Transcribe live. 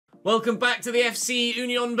Welcome back to the FC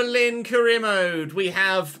Union Berlin Career Mode. We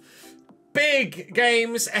have big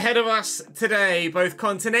games ahead of us today, both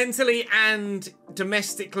continentally and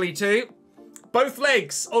domestically too. Both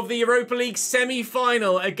legs of the Europa League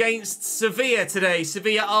semi-final against Sevilla today.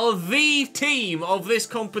 Sevilla are the team of this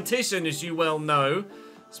competition, as you well know,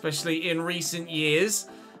 especially in recent years.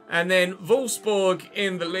 And then Wolfsburg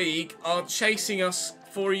in the league are chasing us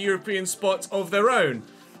for a European spot of their own.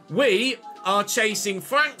 We are chasing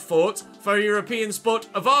Frankfurt for a European spot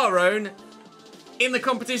of our own in the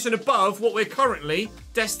competition above what we're currently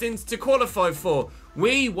destined to qualify for.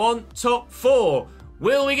 We want top 4.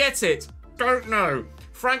 Will we get it? Don't know.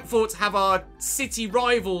 Frankfurt have our city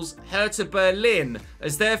rivals Hertha Berlin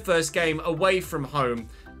as their first game away from home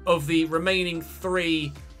of the remaining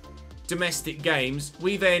 3 domestic games.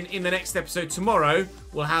 We then, in the next episode tomorrow,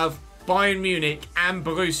 will have Bayern Munich and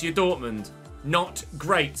Borussia Dortmund. Not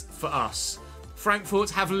great for us.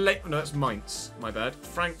 Frankfurt have no, that's Mainz. My bad.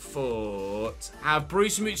 Frankfurt have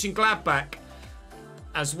Borussia Mönchengladbach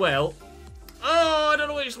as well. Oh, I don't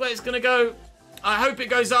know which way it's going to go. I hope it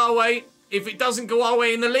goes our way. If it doesn't go our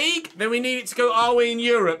way in the league, then we need it to go our way in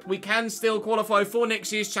Europe. We can still qualify for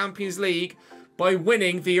next year's Champions League by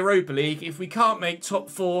winning the Europa League if we can't make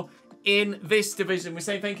top 4 in this division. We're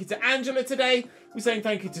saying thank you to Angela today. We're saying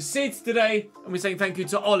thank you to Sid today. And we're saying thank you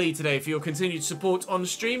to Ollie today for your continued support on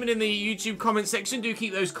stream. And in the YouTube comment section, do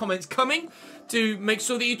keep those comments coming. Do make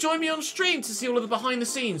sure that you join me on stream to see all of the behind the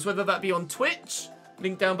scenes, whether that be on Twitch,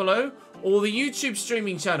 link down below, or the YouTube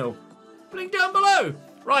streaming channel, link down below.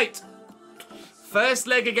 Right. First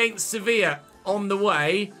leg against Sevilla on the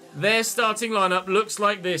way. Their starting lineup looks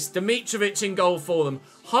like this. Dimitrovic in goal for them.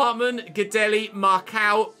 Hartman, Gadelli,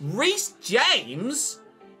 Marcao, Reece James?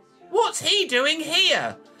 What's he doing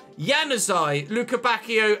here? Januzaj, Luca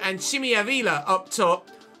Bacchio and Chimi Avila up top.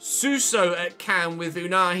 Suso at cam with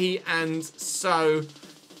Unahi and So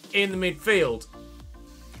in the midfield.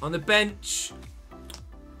 On the bench,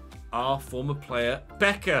 our former player,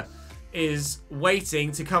 Becker, is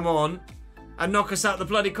waiting to come on and knock us out of the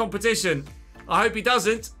bloody competition. I hope he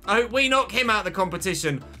doesn't. I hope we knock him out of the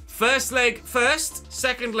competition. First leg first,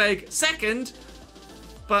 second leg second,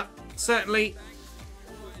 but certainly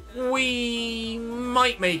we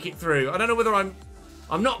might make it through. I don't know whether I'm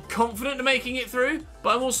not confident of making it through,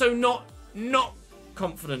 but I'm also not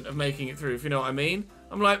confident of making it through, if you know what I mean.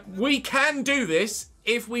 I'm like, we can do this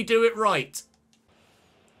if we do it right.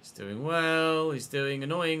 He's doing well. He's doing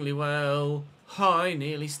annoyingly well. I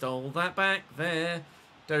nearly stole that back there.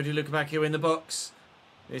 Dodi Lukabakio in the box.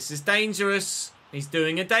 This is dangerous. He's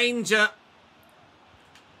doing a danger.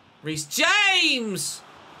 Reece James!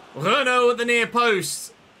 Renault at the near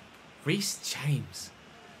post. Reece James.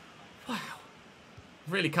 Wow.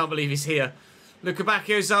 Really can't believe he's here.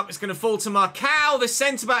 Lukabakio's up. It's going to fall to Marcao. The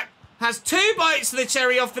centre-back has 2 bites of the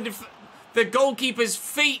cherry off the goalkeeper's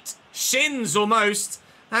feet. Shins almost.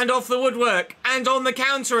 And off the woodwork. And on the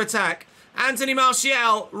counter-attack. Anthony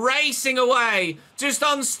Martial racing away. Just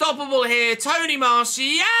unstoppable here. Tony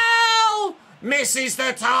Martial misses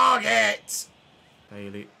the target.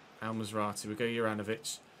 Bailey, Al-Mazrati, we go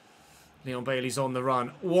Juranovic. Leon Bailey's on the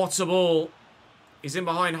run. What a ball. He's in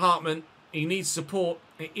behind Hartman. He needs support.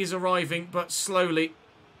 It is arriving, but slowly.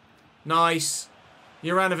 Nice.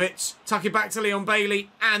 Juranovic, tuck it back to Leon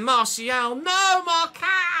Bailey. And Martial. No,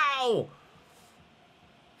 Marcao!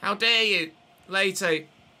 How dare you? Late.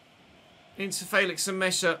 Into Felix and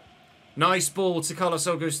Mesha. Nice ball to Carlos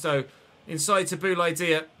Augusto. Inside to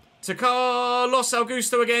Boulaïdia. To Carlos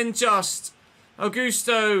Augusto again, just.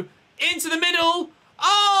 Augusto into the middle.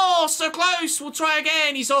 Oh, so close. We'll try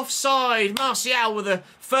again. He's offside. Martial with a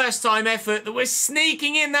first-time effort that we're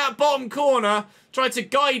sneaking in that bottom corner. Tried to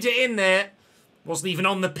guide it in there. Wasn't even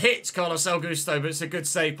on the pitch, Carlos Augusto, but it's a good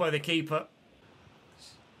save by the keeper.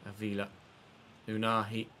 Avila.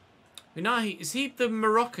 Unahi. Unahi, is he the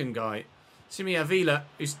Moroccan guy? Chimi Avila,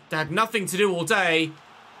 who's had nothing to do all day.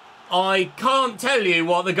 I can't tell you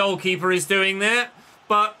what the goalkeeper is doing there,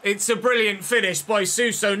 but it's a brilliant finish by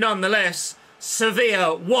Suso nonetheless.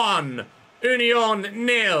 Sevilla 1, Union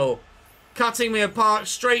 0. Cutting me apart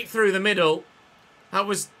straight through the middle. That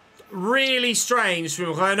was really strange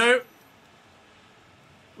from Renault.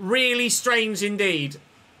 Really strange indeed.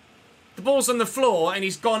 The ball's on the floor and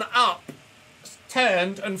he's gone up,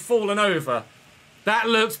 turned and fallen over. That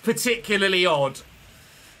looked particularly odd.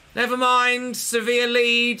 Never mind, Sevilla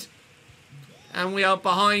lead. And we are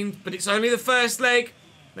behind, but it's only the first leg.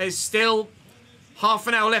 There's still half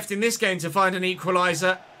an hour left in this game to find an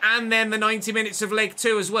equaliser. And then the 90 minutes of leg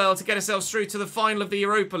 2 as well to get ourselves through to the final of the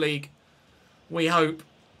Europa League. We hope.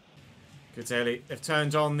 Godelli, they've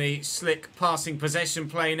turned on the slick passing possession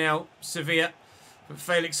play now, Sevilla. But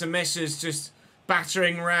Felix and Mesha's just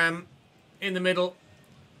battering Ram in the middle.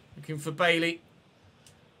 Looking for Bailey.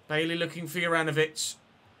 Bailey looking for Juranovic.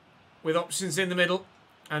 With options in the middle.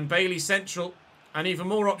 And Bailey central. And even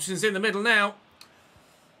more options in the middle now.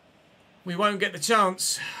 We won't get the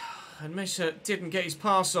chance. And Mesha didn't get his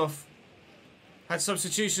pass off. Had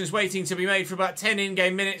substitutions waiting to be made for about 10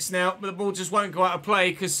 in-game minutes now. But the ball just won't go out of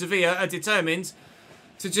play because Sevilla are determined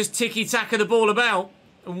to just ticky-tacker the ball about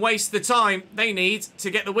and waste the time they need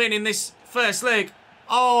to get the win in this first leg.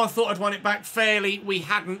 Oh, I thought I'd won it back fairly. We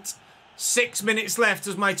hadn't. 6 minutes left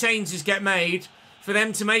as my changes get made for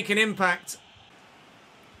them to make an impact.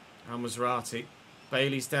 And Maserati.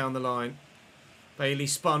 Bailey's down the line. Bailey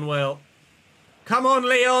spun well. Come on,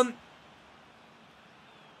 Leon.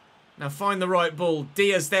 Now find the right ball.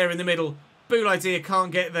 Diaz there in the middle. Boulay Dia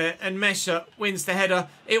can't get there. And Mesha wins the header.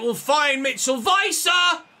 It will find Mitchell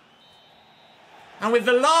Weiser. And with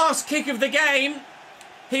the last kick of the game,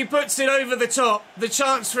 he puts it over the top. The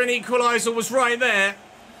chance for an equaliser was right there.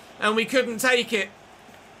 And we couldn't take it.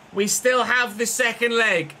 We still have the second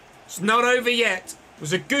leg. It's not over yet. It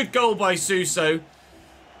was a good goal by Suso.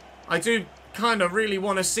 I do kind of really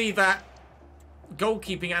want to see that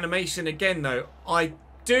goalkeeping animation again, though. I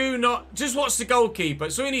do not... Just watch the goalkeeper.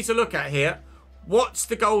 That's all you need to look at here. Watch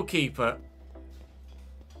the goalkeeper.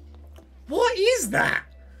 What is that?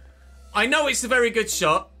 I know it's a very good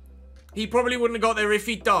shot. He probably wouldn't have got there if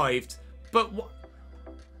he dived. But...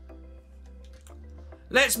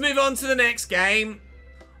 Let's move on to the next game.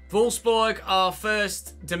 Wolfsburg, our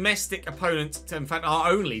first domestic opponent. In fact,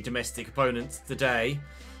 our only domestic opponent today.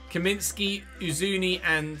 Kaminski, Uzuni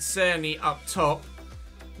and Cerny up top.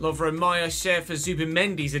 Lovro Maya, Schaefer,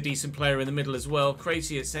 Zubimendi's a decent player in the middle as well.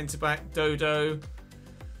 Crazy at centre-back. Dodo.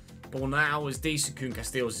 Bornau was decent. Kun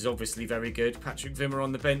Castells is obviously very good. Patrick Wimmer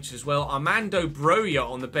on the bench as well. Armando Broja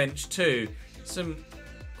on the bench too.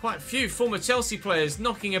 Quite a few former Chelsea players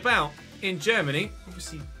knocking about in Germany.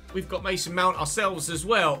 Obviously, we've got Mason Mount ourselves as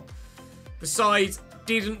well. The side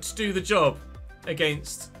didn't do the job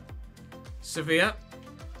against Sevilla.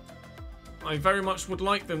 I very much would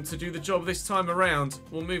like them to do the job this time around.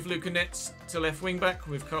 We'll move Luca Netz to left wing back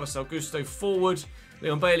with Carlos Augusto forward.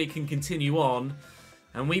 Leon Bailey can continue on.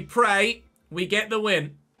 And we pray we get the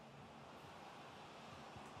win.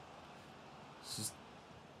 This is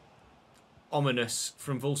ominous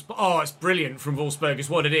from Wolfsburg. Oh, it's brilliant from Wolfsburg is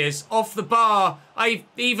what it is. Off the bar. I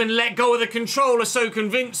even let go of the controller, so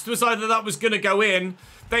convinced was either that was going to go in.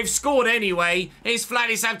 They've scored anyway. It's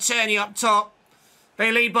Vladislav Cerny up top.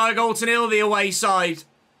 They lead by a goal to nil the away side.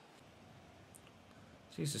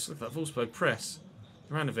 Jesus, look at that Wolfsburg press.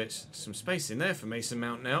 Juranovic, some space in there for Mason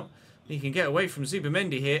Mount now. He can get away from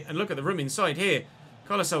Zubimendi here. And look at the room inside here.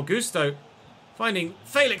 Carlos Augusto finding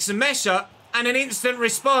Felix and Mesha. And an instant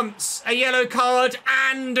response. A yellow card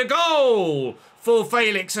and a goal for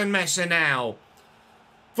Felix and Mesha now.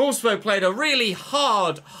 Wolfsburg played a really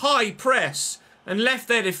hard, high press and left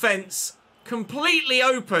their defence completely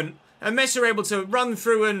open. And Mesha able to run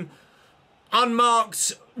through an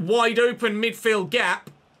unmarked, wide open midfield gap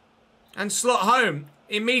and slot home.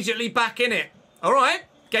 Immediately back in it. All right,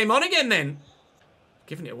 game on again then.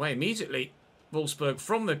 Giving it away immediately. Wolfsburg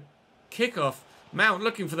from the kickoff. Mount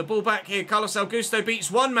looking for the ball back here. Carlos Augusto beats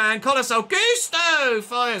one man. Carlos Augusto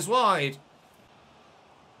fires wide.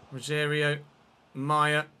 Rogerio,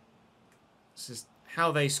 Maya. This is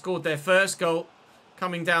how they scored their first goal.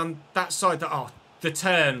 Coming down that side. The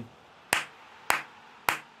turn.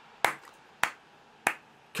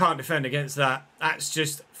 Can't defend against that. That's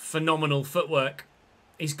just phenomenal footwork.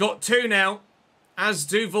 He's got two now, as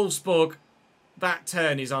do Wolfsburg. That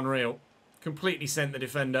turn is unreal. Completely sent the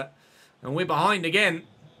defender. And we're behind again.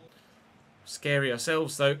 Scary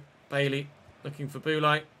ourselves, though. Bailey looking for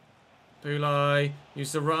Boulay. Boulay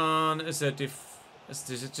used the run as a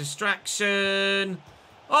distraction.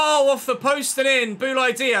 Oh, off the post and in.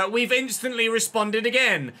 Boulay Dia. We've instantly responded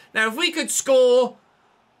again. Now, if we could score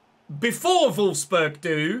before Wolfsburg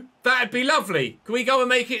do, that'd be lovely. Can we go and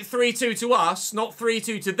make it 3-2 to us, not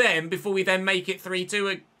 3-2 to them, before we then make it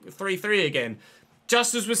 3-2, 3-3 again?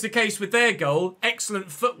 Just as was the case with their goal, excellent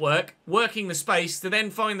footwork, working the space to then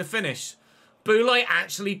find the finish. Boulay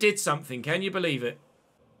actually did something, can you believe it?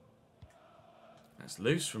 That's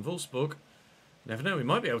loose from Wolfsburg. Never know, we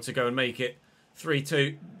might be able to go and make it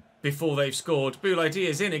 3-2 before they've scored. Boulay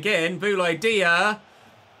Dia's in again. Boulay Dia.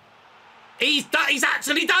 He's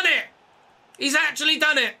actually done it! He's actually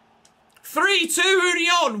done it! 3-2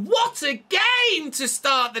 Union! What a game to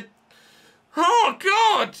start the... Oh,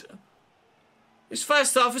 God! This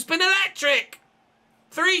first half has been electric!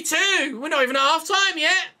 3-2. We're not even at half-time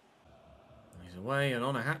yet. He's away and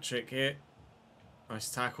on a hat-trick here. Nice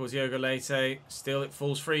tackle, Diogo Leite. Still, it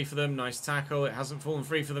falls free for them. Nice tackle. It hasn't fallen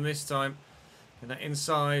free for them this time. Get that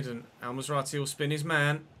inside, and Al-Mazrati will spin his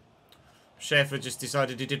man. Schaefer just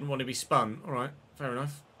decided he didn't want to be spun. All right, fair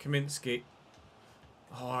enough. Kaminsky.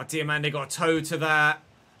 Oh, Diamande got a toe to that.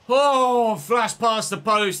 Oh, flash past the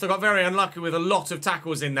post. I got very unlucky with a lot of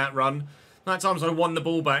tackles in that run. At times I won the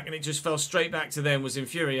ball back and it just fell straight back to them. Was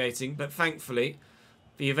infuriating, but thankfully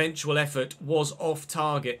the eventual effort was off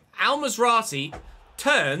target. Al-Mazrati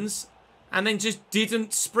turns and then just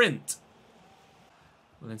didn't sprint.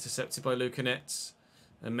 Well intercepted by Lucanets.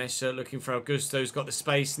 And Mesha looking for Augusto's got the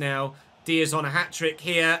space now. Dia's on a hat-trick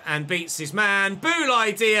here and beats his man.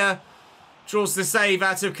 Boulay Dia draws the save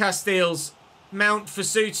out of Castiles. Mount for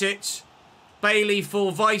Sucic. Bailey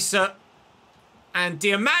for Weiser. And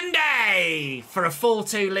Diamande for a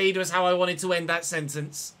 4-2 lead was how I wanted to end that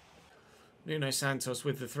sentence. Nuno Santos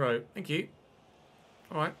with the throw. Thank you.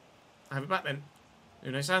 Alright. I have it back then.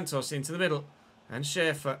 Nuno Santos into the middle. And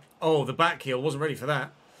Schaefer. Oh, the back heel. Wasn't ready for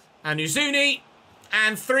that. And Uzuni.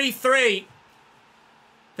 And 3-3.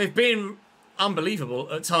 They've been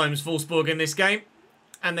unbelievable at times, Wolfsburg, in this game.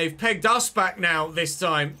 And they've pegged us back now this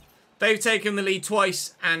time. They've taken the lead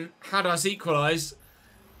twice and had us equalise.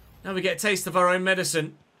 Now we get a taste of our own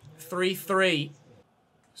medicine. 3-3.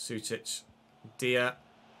 Sucic. Dia.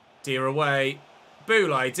 Dia away.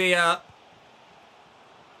 Boulay Dia.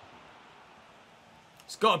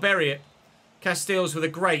 He's got to bury it. Castiles with a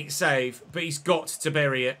great save, but he's got to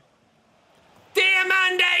bury it.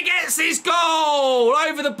 Diamande gets his goal!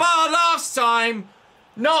 Over the bar last time.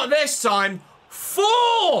 Not this time.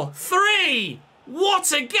 4-3!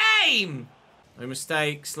 What a game! No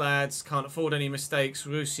mistakes, lads. Can't afford any mistakes.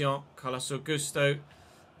 Roussillon, Carlos Augusto.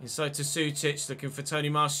 Inside to Sucic, looking for Tony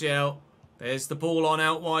Martial. There's the ball on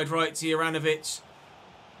out wide right to Juranovic.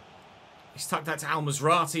 He's tucked that to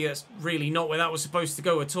Al-Mazrati. That's really not where that was supposed to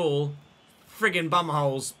go at all. Friggin'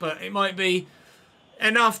 bumholes. But it might be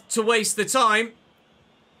enough to waste the time.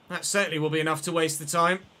 That certainly will be enough to waste the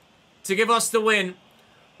time. To give us the win.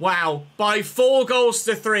 Wow, by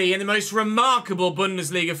 4-3 in the most remarkable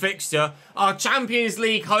Bundesliga fixture, our Champions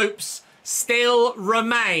League hopes still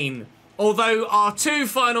remain. Although our two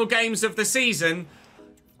final games of the season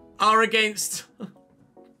are against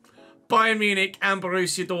Bayern Munich and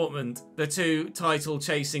Borussia Dortmund, the two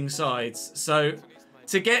title-chasing sides. So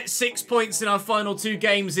to get 6 points in our final two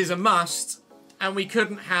games is a must, and we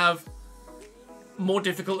couldn't have more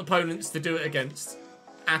difficult opponents to do it against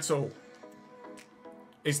at all.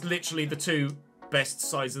 It's literally the two best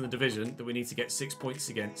sides in the division that we need to get 6 points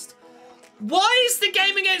against. Why is the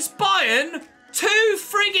game against Bayern 2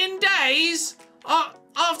 friggin' days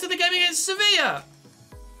after the game against Sevilla?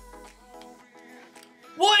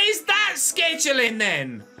 What is that scheduling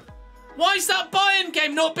then? Why has that Bayern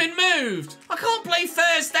game not been moved? I can't play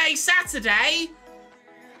Thursday, Saturday.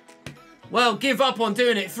 Well, give up on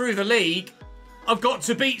doing it through the league. I've got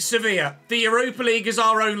to beat Sevilla. The Europa League is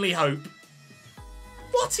our only hope.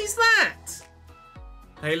 What is that?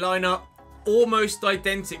 They line up almost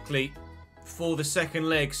identically for the second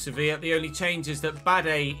leg, Sevilla. The only change is that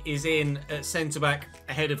Bade is in at centre-back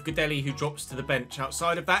ahead of Gudeli, who drops to the bench.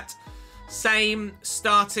 Outside of that, same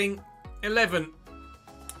starting 11.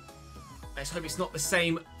 Let's hope it's not the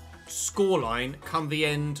same scoreline come the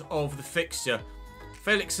end of the fixture.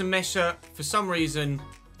 Felix and Mesha, for some reason...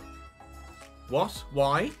 What?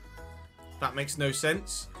 Why? That makes no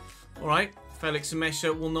sense. All right. Felix and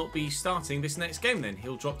Mesha will not be starting this next game then.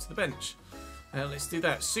 He'll drop to the bench. Let's do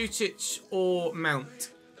that. Sucic or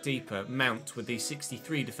Mount deeper? Mount with the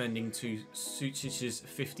 63 defending to Sucic's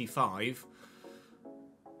 55.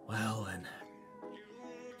 Well then.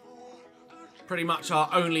 Pretty much our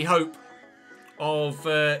only hope of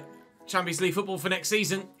Champions League football for next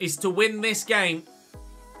season is to win this game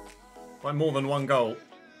by more than one goal.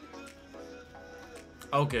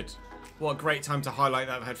 Oh, good. What a great time to highlight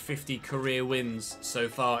that I've had 50 career wins so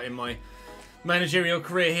far in my managerial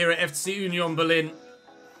career here at FC Union Berlin.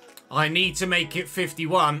 I need to make it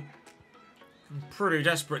 51. I'm pretty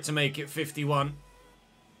desperate to make it 51.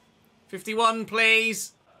 51,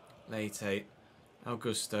 please. Leite.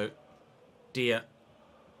 Augusto. Dia.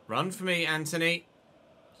 Run for me, Anthony.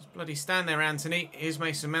 Just bloody stand there, Anthony. Here's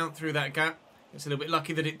Mason Mount through that gap. It's a little bit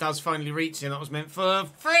lucky that it does finally reach him. That was meant for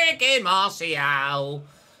friggin' Martial.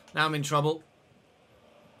 Now I'm in trouble.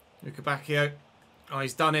 Luca Bacchio. Oh,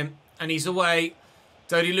 he's done him. And he's away.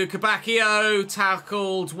 Dirty Luca Bacchio.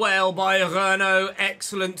 Tackled well by Renault.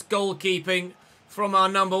 Excellent goalkeeping from our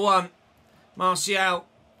number one. Martial.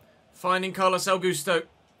 Finding Carlos Augusto.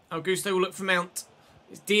 Augusto will look for Mount.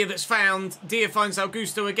 It's Dia that's found. Dia finds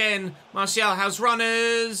Augusto again. Martial has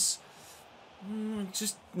runners.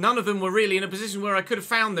 Just none of them were really in a position where I could have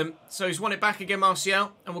found them. So he's won it back again,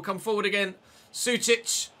 Martial. And will come forward again.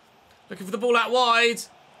 Sucic looking for the ball out wide.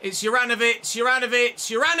 It's Juranovic.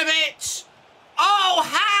 Oh,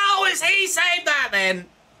 how has he saved that then?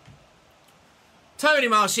 Tony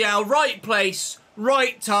Martial, right place,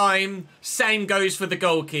 right time. Same goes for the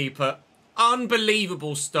goalkeeper.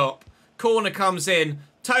 Unbelievable stop. Corner comes in.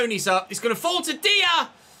 Tony's up. It's going to fall to Dia.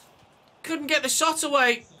 Couldn't get the shot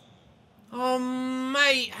away. Oh,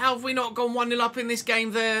 mate. How have we not gone 1-0 up in this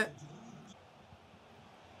game there?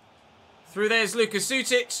 Through there's Luka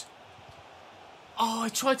Sucic. Oh, I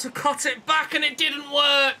tried to cut it back and it didn't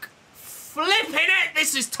work. Flipping it.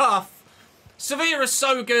 This is tough. Sevilla are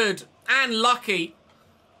so good and lucky.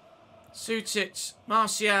 Sucic,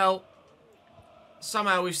 Martial.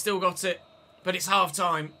 Somehow we've still got it, but it's half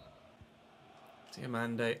time.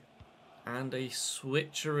 Diamande and a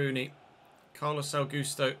switcheroony. Carlos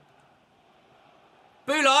Augusto.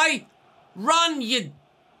 Boulay! Run, you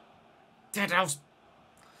dead house.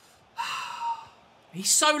 He's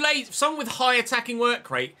so lazy. Someone with high attacking work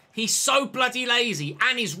rate. He's so bloody lazy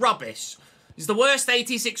and he's rubbish. He's the worst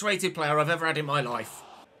 86 rated player I've ever had in my life.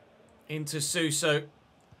 Into Suso.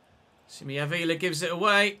 Simi Avila gives it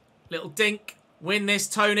away. Little dink. Win this,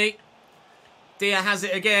 Tony. Dia has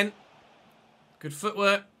it again. Good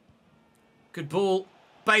footwork. Good ball.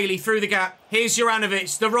 Bailey through the gap. Here's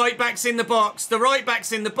Juranovic. The right back's in the box. The right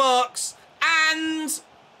back's in the box. And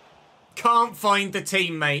can't find the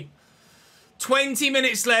teammate. 20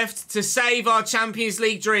 minutes left to save our Champions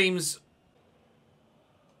League dreams.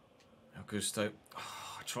 Augusto.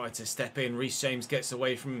 Oh, tried to step in. Reece James gets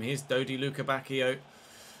away from him. Here's Dodi Luca Bacchio.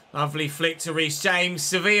 Lovely flick to Reece James.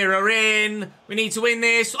 Sevilla are in. We need to win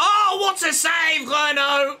this. Oh, what a save,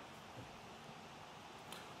 Renault.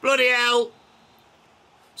 Bloody hell.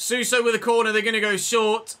 Suso with a corner. They're going to go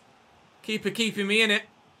short. Keeper keeping me in it.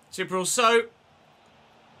 Gibril So.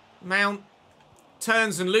 Mount.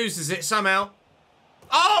 Turns and loses it somehow.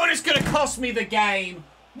 Oh, and it's going to cost me the game.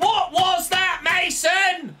 What was that,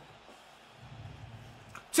 Mason?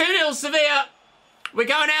 2-0 Sevilla. We're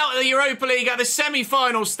going out of the Europa League at the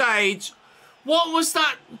semi-final stage. What was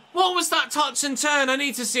that? What was that touch and turn? I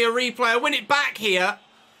need to see a replay. I win it back here.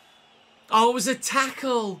 Oh, it was a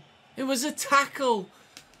tackle. It was a tackle.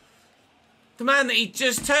 The man that he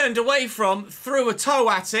just turned away from threw a toe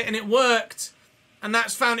at it and it worked. And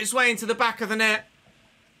that's found its way into the back of the net.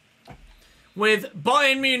 With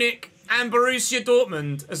Bayern Munich and Borussia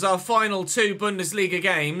Dortmund as our final 2 Bundesliga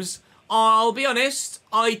games, I'll be honest,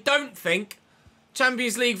 I don't think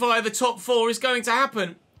Champions League via the top 4 is going to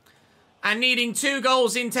happen. And needing 2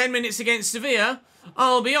 goals in 10 minutes against Sevilla,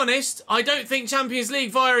 I'll be honest, I don't think Champions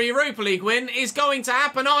League via a Europa League win is going to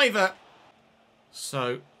happen either.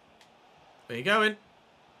 So, where are you going?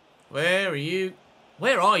 Where are you?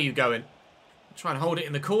 Where are you going? Try and hold it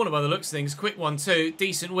in the corner by the looks of things. Quick 1-2.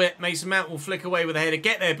 Decent whip. Mason Mount will flick away with a header.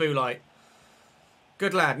 Get there, Boulay.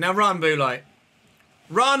 Good lad. Now run, Boulay.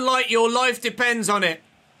 Run like your life depends on it.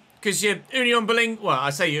 Because your Union Berlin... Well,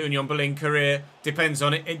 I say your Union Berlin career depends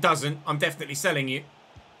on it. It doesn't. I'm definitely selling you.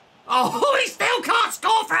 Oh, he still can't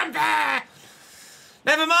score from there!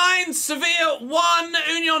 Never mind. Sevilla 1.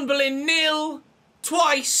 Union Berlin 0.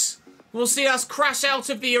 Twice. We'll see us crash out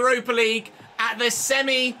of the Europa League at the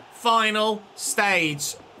semi-final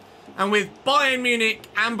stage. And with Bayern Munich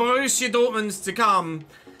and Borussia Dortmund to come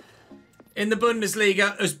in the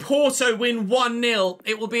Bundesliga as Porto win 1-0,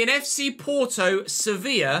 it will be an FC Porto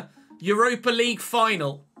Sevilla Europa League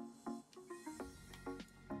final.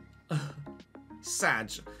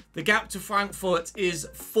 Sad. The gap to Frankfurt is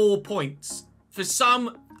 4 points. For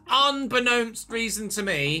some unbeknownst reason to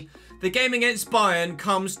me, the game against Bayern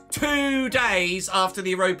comes 2 days after the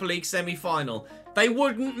Europa League semi-final. They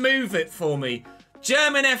wouldn't move it for me.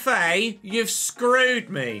 German FA, you've screwed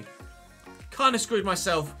me. Kind of screwed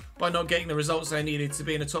myself by not getting the results I needed to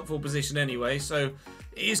be in a top 4 position anyway, so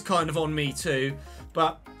it is kind of on me too.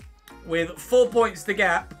 But with 4 points to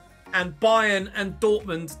gap and Bayern and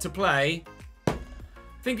Dortmund to play,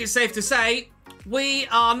 I think it's safe to say we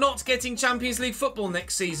are not getting Champions League football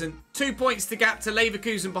next season. 2 points to gap to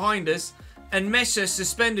Leverkusen behind us, and Mesha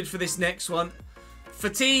suspended for this next one.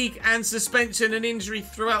 Fatigue and suspension and injury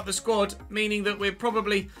throughout the squad, meaning that we're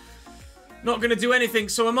probably not going to do anything,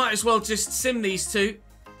 so I might as well just sim these two.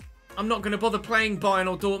 I'm not going to bother playing Bayern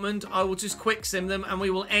or Dortmund. I will just quick sim them and we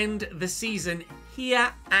will end the season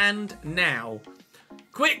here and now.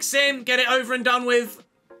 Quick sim, get it over and done with.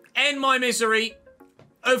 End my misery.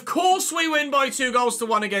 Of course we win by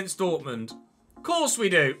 2-1 against Dortmund. Of course we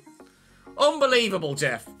do. Unbelievable,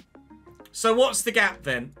 Jeff. So what's the gap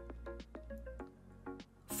then?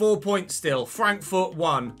 4 points still. Frankfurt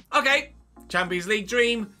 1. Okay. Champions League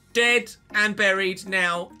dream dead and buried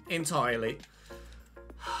now entirely.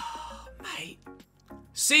 Mate.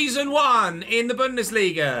 Season 1 in the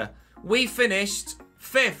Bundesliga. We finished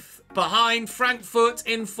 5th behind Frankfurt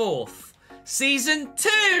in 4th. Season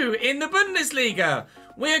 2 in the Bundesliga.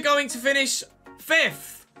 We are going to finish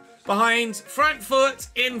 5th behind Frankfurt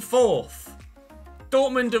in 4th.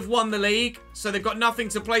 Dortmund have won the league, so they've got nothing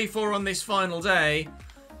to play for on this final day.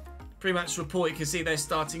 Pre-match report, you can see their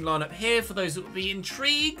starting lineup here for those that would be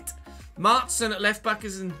intrigued. Martsen at left back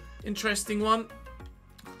is an interesting one.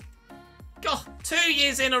 God, 2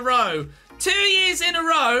 years in a row. 2 years in a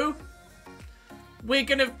row. We're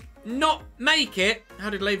going to not make it. How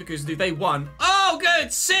did Leverkusen do? They won. Oh, good.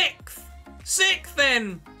 6th. 6th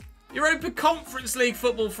then. Europa Conference League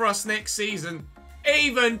football for us next season.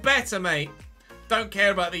 Even better, mate. Don't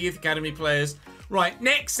care about the Youth Academy players. Right,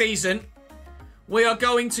 next season, we are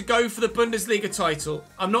going to go for the Bundesliga title.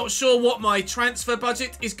 I'm not sure what my transfer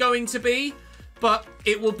budget is going to be, but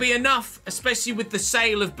it will be enough, especially with the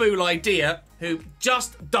sale of Boulay Dia, who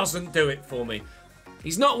just doesn't do it for me.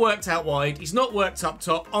 He's not worked out wide. He's not worked up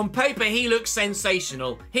top. On paper, he looks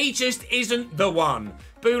sensational. He just isn't the one.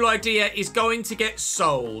 Boulay Dia is going to get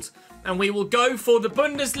sold, and we will go for the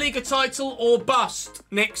Bundesliga title or bust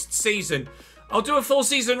next season. I'll do a full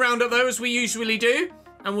season roundup though, as we usually do,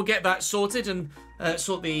 and we'll get that sorted and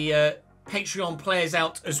sort the Patreon players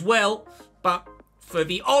out as well. But for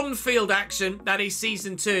the on-field action, that is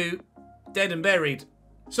season 2, dead and buried.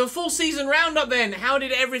 So a full season roundup then. How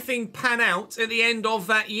did everything pan out at the end of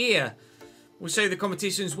that year? We'll show you the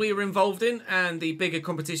competitions we were involved in and the bigger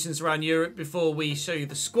competitions around Europe before we show you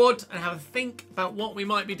the squad and have a think about what we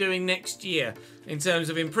might be doing next year in terms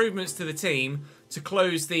of improvements to the team to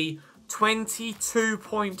close the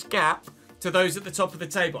 22-point gap to those at the top of the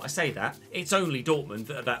table. I say that. It's only Dortmund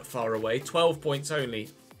that are that far away. 12 points only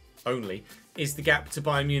is the gap to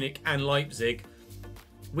Bayern Munich and Leipzig.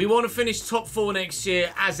 We want to finish top 4 next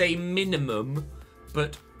year as a minimum,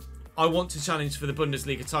 but I want to challenge for the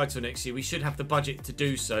Bundesliga title next year. We should have the budget to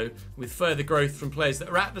do so. With further growth from players that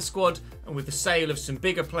are at the squad and with the sale of some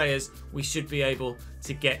bigger players, we should be able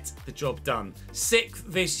to get the job done. 6th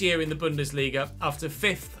this year in the Bundesliga after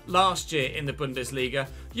 5th last year in the Bundesliga.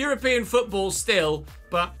 European football still,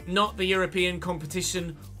 but not the European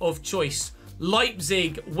competition of choice.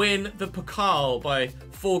 Leipzig win the Pokal by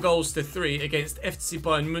 4-3 against FC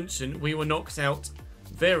Bayern München. We were knocked out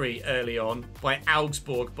very early on by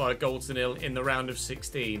Augsburg by 1-0 in the round of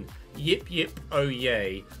 16. Yip, yip, oh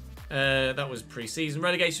yay. That was pre-season.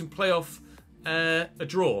 Relegation playoff, a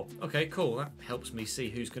draw. Okay, cool. That helps me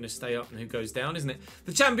see who's going to stay up and who goes down, isn't it?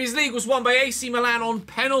 The Champions League was won by AC Milan on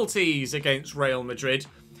penalties against Real Madrid.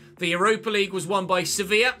 The Europa League was won by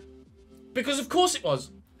Sevilla, because of course it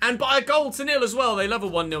was. And by 1-0 as well. They love a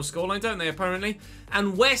 1-0 scoreline, don't they, apparently?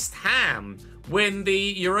 And West Ham win the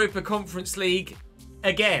Europa Conference League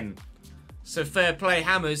again. So fair play,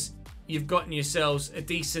 Hammers. You've gotten yourselves a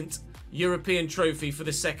decent European trophy for the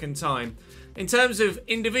 2nd time. In terms of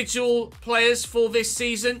individual players for this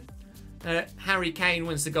season, Harry Kane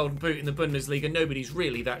wins the Golden Boot in the Bundesliga. Nobody's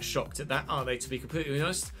really that shocked at that, are they, to be completely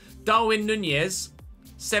honest? Darwin Nunez,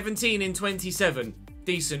 17 in 27.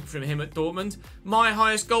 Decent from him at Dortmund. My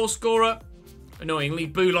highest goal scorer, annoyingly,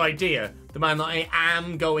 Boulay Dia, the man that I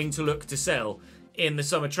am going to look to sell in the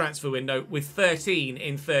summer transfer window, with 13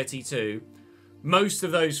 in 32. Most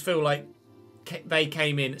of those feel like they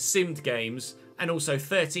came in simmed games, and also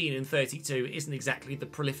 13 in 32 isn't exactly the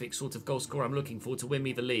prolific sort of goal scorer I'm looking for to win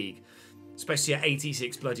me the league, especially at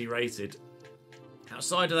 86 bloody rated.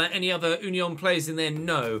 Outside of that, any other Union players in there?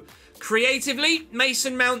 No. Creatively,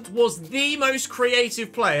 Mason Mount was the most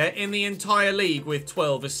creative player in the entire league with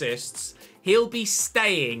 12 assists. He'll be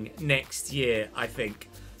staying next year, I think.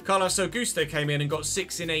 Carlos Augusto came in and got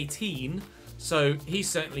 6 in 18, so he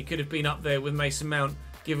certainly could have been up there with Mason Mount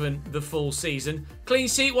given the full season. Clean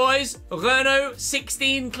sheet wise, Renault,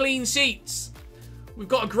 16 clean sheets. We've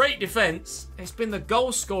got a great defence. It's been the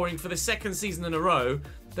goal scoring for the 2nd season in a row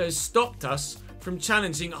that has stopped us from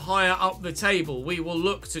challenging higher up the table. We will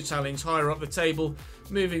look to challenge higher up the table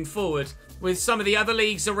moving forward. With some of the other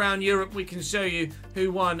leagues around Europe, we can show you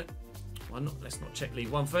who won. Well, let's not check League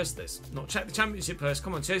 1 first. Let's not check the Championship first.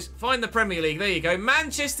 Come on, Ches. Find the Premier League. There you go.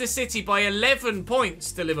 Manchester City by 11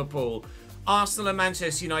 points to Liverpool. Arsenal and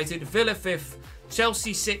Manchester United. Villa 5th.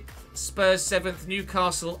 Chelsea 6th. Spurs 7th.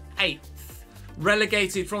 Newcastle 8th.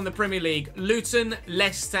 Relegated from the Premier League, Luton,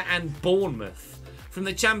 Leicester and Bournemouth. From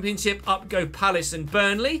the Championship, up go Palace and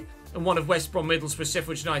Burnley. and one of West Brom, Middlesbrough,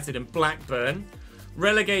 Sheffield United and Blackburn.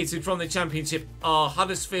 Relegated from the Championship are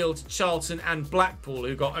Huddersfield, Charlton and Blackpool,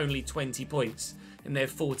 who got only 20 points in their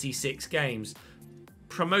 46 games.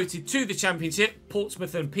 Promoted to the Championship,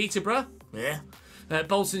 Portsmouth and Peterborough.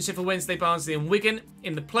 Bolton, Sheffield Wednesday, Barnsley and Wigan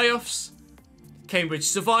in the playoffs. Cambridge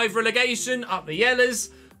survived relegation, up the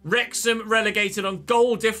Yellers. Wrexham relegated on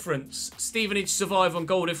goal difference. Stevenage survived on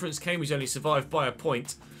goal difference. Cambridge only survived by a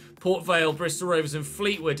point. Port Vale, Bristol Rovers and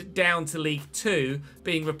Fleetwood down to League 2,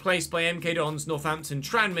 being replaced by MK Dons, Northampton,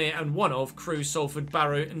 Tranmere and one of Crewe, Salford,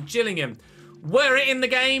 Barrow and Gillingham. Were it in the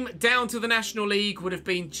game, down to the National League would have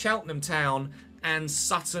been Cheltenham Town and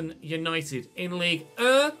Sutton United. In League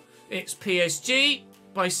 1, it's PSG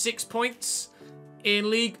by 6 points.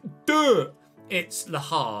 In League 2, it's Le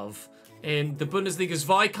Havre. In the Bundesliga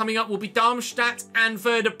 2 coming up will be Darmstadt and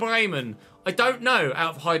Werder Bremen. I don't know,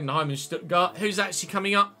 out of Heidenheim and Stuttgart, who's actually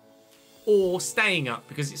coming up or staying up,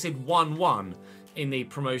 because it said 1-1 in the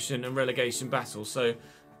promotion and relegation battle, so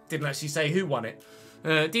didn't actually say who won it.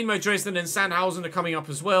 Dinamo Dresden and Sandhausen are coming up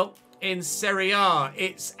as well. In Serie A,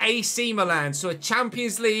 it's AC Milan, so a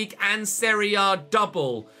Champions League and Serie A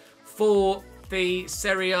double for the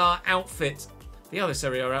Serie A outfit. The other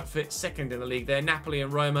Serie A outfit, second in the league there, Napoli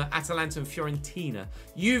and Roma, Atalanta and Fiorentina.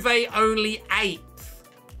 Juve only 8th.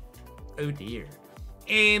 Oh dear.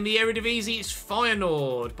 In the Eredivisie, it's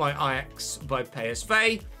Feyenoord by Ajax by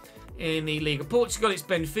PSV. In the Liga Portugal, it's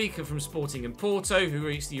Benfica from Sporting and Porto, who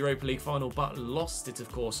reached the Europa League final but lost it,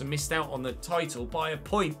 of course, and missed out on the title by a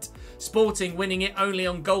point. Sporting winning it only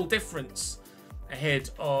on goal difference ahead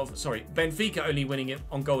of... Sorry, Benfica only winning it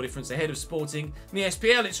on goal difference ahead of Sporting. In the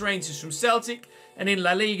SPL, it's Rangers from Celtic. And in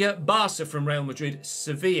La Liga, Barca from Real Madrid,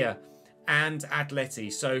 Sevilla and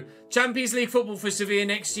Atleti. So, Champions League football for Sevilla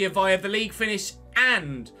next year via the league finish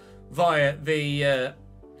and via the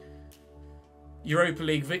Europa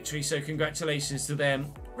League victory, so congratulations to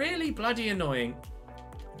them. Really bloody annoying.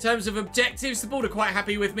 In terms of objectives, the board are quite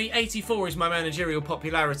happy with me. 84 is my managerial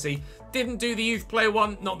popularity. Didn't do the youth player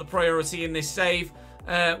one, not the priority in this save.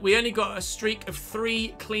 We only got a streak of 3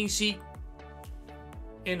 clean sheet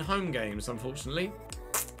in home games, unfortunately.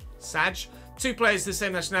 Sag. 2 players the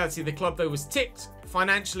same nationality. The club, though, was ticked.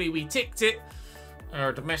 Financially, we ticked it.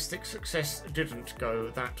 Our domestic success didn't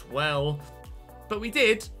go that well. But we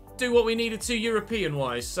did do what we needed to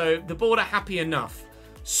European-wise, so the board are happy enough.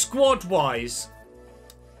 Squad-wise,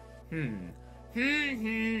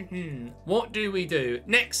 what do we do?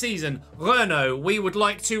 Next season, Renault, we would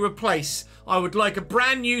like to replace. I would like a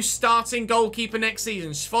brand new starting goalkeeper next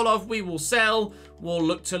season. Svolov, we will sell. We'll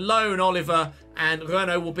look to loan Oliver, and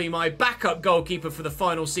Renault will be my backup goalkeeper for the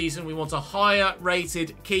final season. We want a higher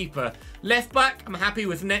rated keeper. Left back, I'm happy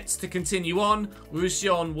with Nets to continue on.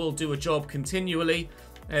 Roussillon will do a job continually.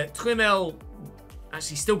 Trimel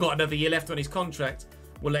actually still got another year left on his contract.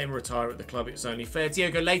 We'll let him retire at the club, it's only fair.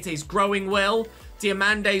 Diogo Leite's growing well.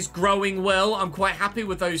 Diamande's growing well. I'm quite happy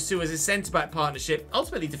with those two as a centre-back partnership.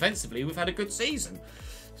 Ultimately, defensively, we've had a good season.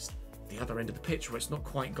 It's the other end of the pitch where it's not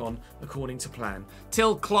quite gone according to plan.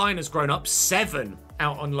 Till Klein has grown up 7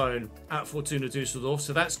 out on loan at Fortuna Dusseldorf,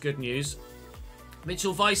 so that's good news.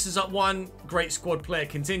 Mitchell Weiss is up 1. Great squad player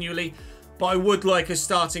continually. But I would like a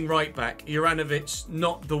starting right back. Juranovic,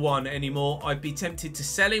 not the one anymore. I'd be tempted to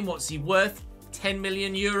sell him. What's he worth? 10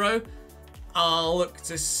 million euro. I'll look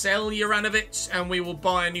to sell Juranovic and we will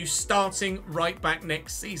buy a new starting right back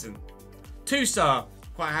next season. Toussaint,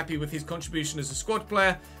 quite happy with his contribution as a squad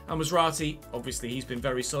player. And Masrati, obviously he's been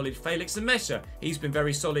very solid. Felix and Mesha, he's been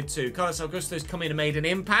very solid too. Carlos Augusto's come in and made an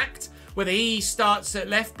impact. Whether he starts at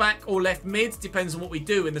left back or left mid depends on what we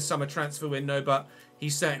do in the summer transfer window, but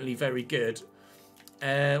he's certainly very good.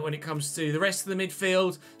 When it comes to the rest of the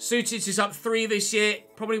midfield, Sucic is up 3 this year.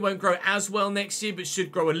 Probably won't grow as well next year, but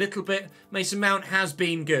should grow a little bit. Mason Mount has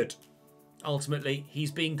been good. Ultimately, he's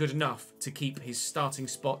been good enough to keep his starting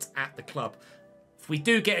spot at the club. If we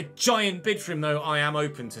do get a giant bid for him, though, I am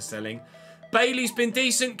open to selling. Bailey's been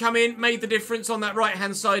decent, come in, made the difference on that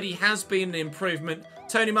right-hand side. He has been an improvement.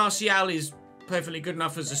 Tony Martial is perfectly good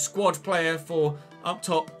enough as a squad player for up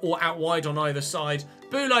top or out wide on either side.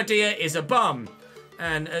 Bouladia is a bum.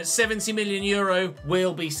 And at 70 million euro,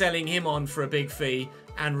 we'll be selling him on for a big fee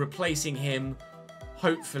and replacing him,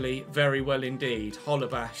 hopefully, very well indeed.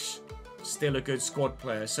 Holobash, still a good squad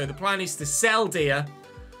player. So the plan is to sell Dia.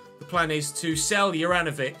 The plan is to sell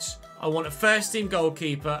Juranovic. I want a first-team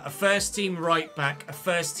goalkeeper, a first-team right-back, a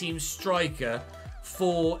first-team striker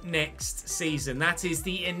for next season. That is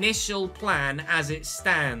the initial plan as it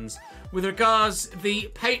stands. With regards the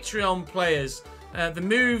Patreon players, the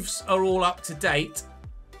moves are all up to date.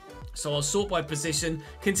 So I'll sort by position.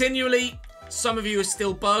 Continually, Some of you are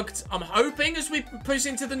still bugged. I'm hoping as we push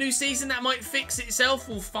into the new season that might fix itself.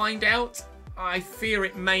 We'll find out. I fear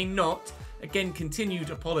it may not. Again, continued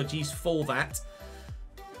apologies for that.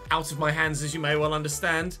 Out of my hands, as you may well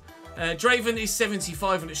understand. Draven is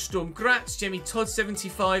 75 and at Sturm Graz. Jemmy Todd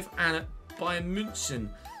 75 and at Bayern München.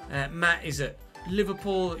 Matt is at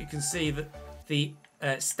Liverpool. You can see that the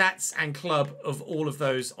stats and club of all of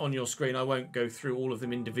those on your screen. I won't go through all of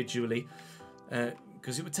them individually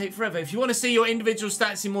because it would take forever. If you want to see your individual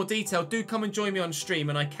stats in more detail, do come and join me on stream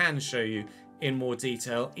and I can show you in more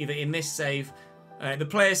detail, either in this save. The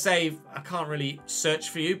player save, I can't really search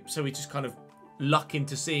for you, so we just kind of luck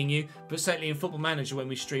into seeing you. But certainly in Football Manager, when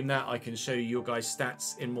we stream that, I can show you your guys'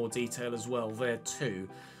 stats in more detail as well there too.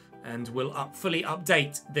 And we'll fully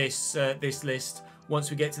update this this list once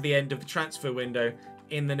we get to the end of the transfer window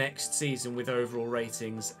in the next season with overall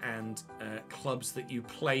ratings and clubs that you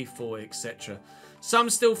play for, etc.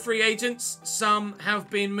 Some still free agents, some have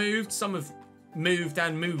been moved, some have moved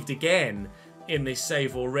and moved again in this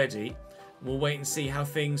save already. We'll wait and see how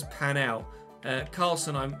things pan out.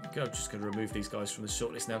 Carlson, I'm just going to remove these guys from the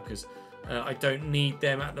shortlist now because I don't need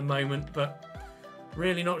them at the moment, but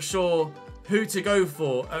really not sure who to go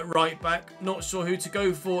for at right back, not sure who to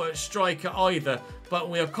go for at striker either, but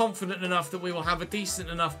we are confident enough that we will have a decent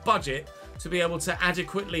enough budget to be able to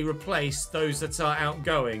adequately replace those that are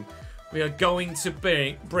outgoing. We are going to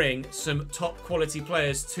bring some top quality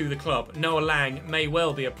players to the club. Noah Lang may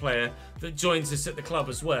well be a player that joins us at the club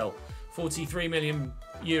as well. 43 million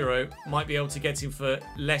euro, might be able to get him for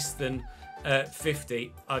less than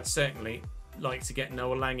 50. I'd certainly like to get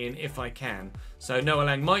Noah Lang in if I can. So Noah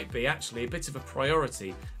Lang might be actually a bit of a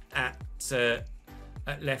priority at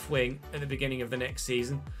left wing at the beginning of the next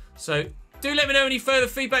season. So do let me know any further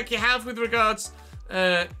feedback you have with regards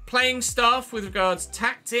playing staff, with regards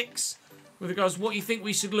tactics, with regards what you think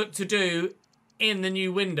we should look to do in the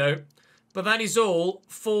new window. But that is all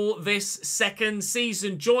for this second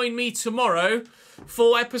season. Join me tomorrow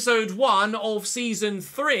for episode 1 of season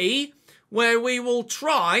 3, where we will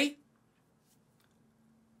try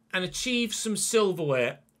and achieve some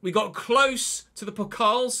silverware. We got close to the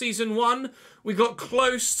Pokal season 1. We got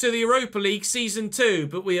close to the Europa League season 2.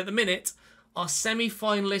 But we, at the minute, are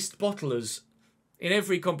semi-finalist bottlers in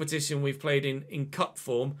every competition we've played in cup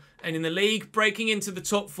form. And in the league, breaking into the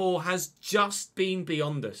top 4 has just been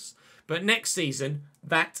beyond us. But next season,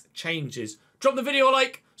 that changes. Drop the video a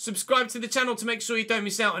like, subscribe to the channel to make sure you don't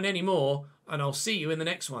miss out on any more, and I'll see you in the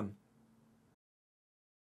next one.